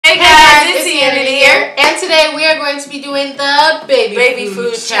Hey guys, it's Tiana here, and today we are going to be doing the baby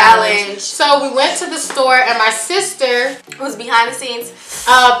food challenge. So we went to the store, and my sister, who's behind the scenes,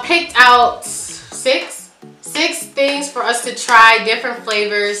 picked out six things for us to try, different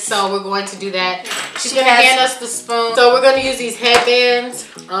flavors. So we're going to do that. She's gonna hand us the spoon. So we're gonna use these headbands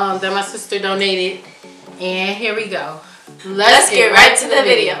that my sister donated, and here we go. Let's get right to the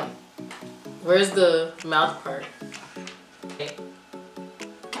video. Where's the mouth part?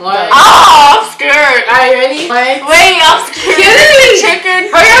 One. Oh, I'm scared. Are you ready? Wait, I'm scared.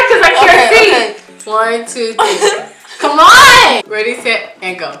 Chicken. Hurry up, because I can't see. 1, 2, 3. Come on. Ready, set,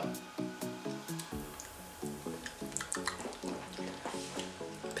 and go.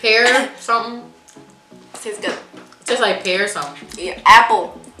 Pear something. Tastes good. Just like pear something. Yeah,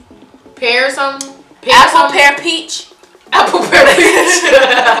 apple. Pear something. Pear apple, something? Pear, peach. Apple, pear,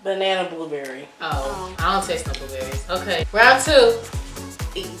 peach. Banana, blueberry. Oh, I don't taste no blueberries. Okay, round 2.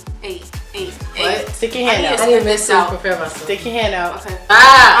 Eight. Stick your hand out. I need to miss out. Prepare myself. Stick your hand out. Okay.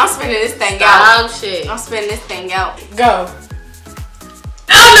 Ah, I'm spinning this thing out. Shit. I'm spinning this thing out. Go.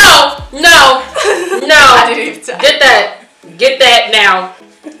 Oh no! No! I didn't even try. Get that now.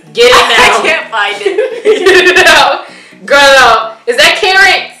 Get it now. I can't find it. Get it out. Girl, no. Is that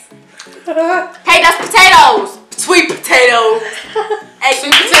carrots? Hey, that's potatoes. Sweet potatoes. Hey,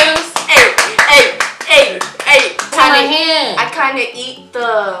 sweet potatoes? Hey. My hand. I kind of eat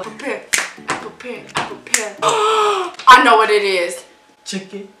the I prepare. I know what it is.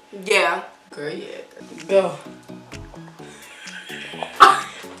 Chicken. Yeah. Girl, yeah. Go.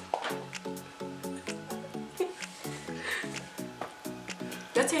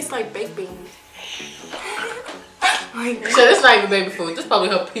 That tastes like baked beans. So this not even baby food. This probably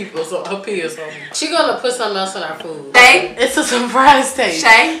her pee or something. She gonna put something else in our food. Shay? It's a surprise taste.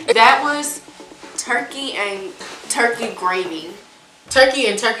 Shay? That was turkey and turkey gravy. Turkey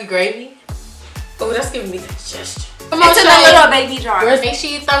and turkey gravy? Oh, that's giving me digestion. Come on, it's in a little baby jar. Make sure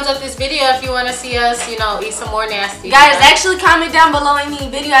you thumbs up this video if you want to see us, eat some more nasty guys, stuff. actually comment down below any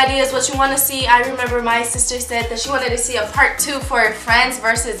video ideas, what you want to see. I remember my sister said that she wanted to see a part 2 for friends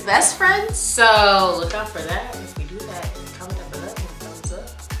versus best friends. So look out for that. If we do that, comment down below and thumbs up.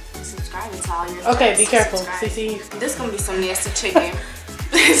 Subscribe and tell all your Okay, friends be to careful. subscribe. CC. This gonna be some nasty chicken.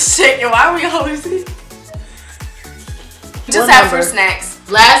 This chicken, why are we always just have fruit snacks.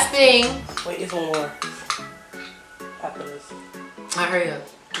 Last thing. Wait, it's one more. After this. I hurry up.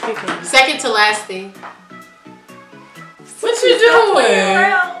 Okay. Second to last thing. What you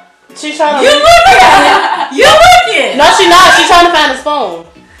doing? She's trying to. You looking? You looking? No, she's not. She's trying to find his phone.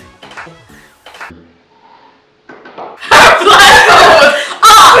 Her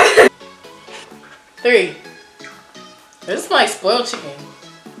blood. 3. This is like spoiled chicken.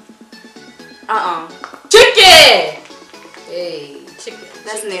 Chicken. Hey, chicken.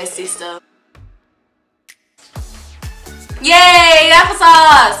 That's nasty stuff. Yay,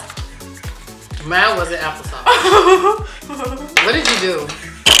 applesauce! Mine wasn't applesauce. What did you do?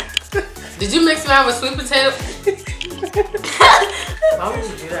 Did you mix mine with sweet potato? Why would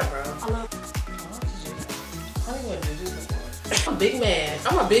you do that, bro? Why would you do that? I don't want to do that. I'm a big man.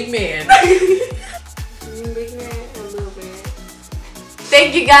 I'm a big man. Big man and little man.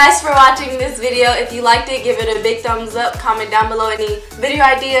 Thank you guys for watching this video. If you liked it, give it a big thumbs up. Comment down below any video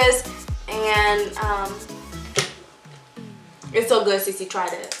ideas. And it's so good, Cece. Try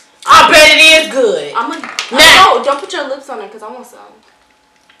that. I bet it is good. No, don't put your lips on it because I want some.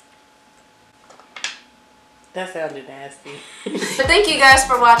 That sounded nasty. But thank you guys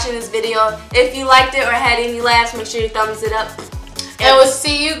for watching this video. If you liked it or had any laughs, make sure you thumbs it up. And we'll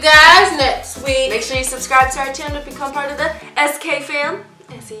see you guys next week. Make sure you subscribe to our channel to become part of the SK fam.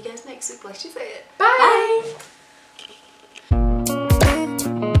 And see you guys next week, like she said. Bye. Bye.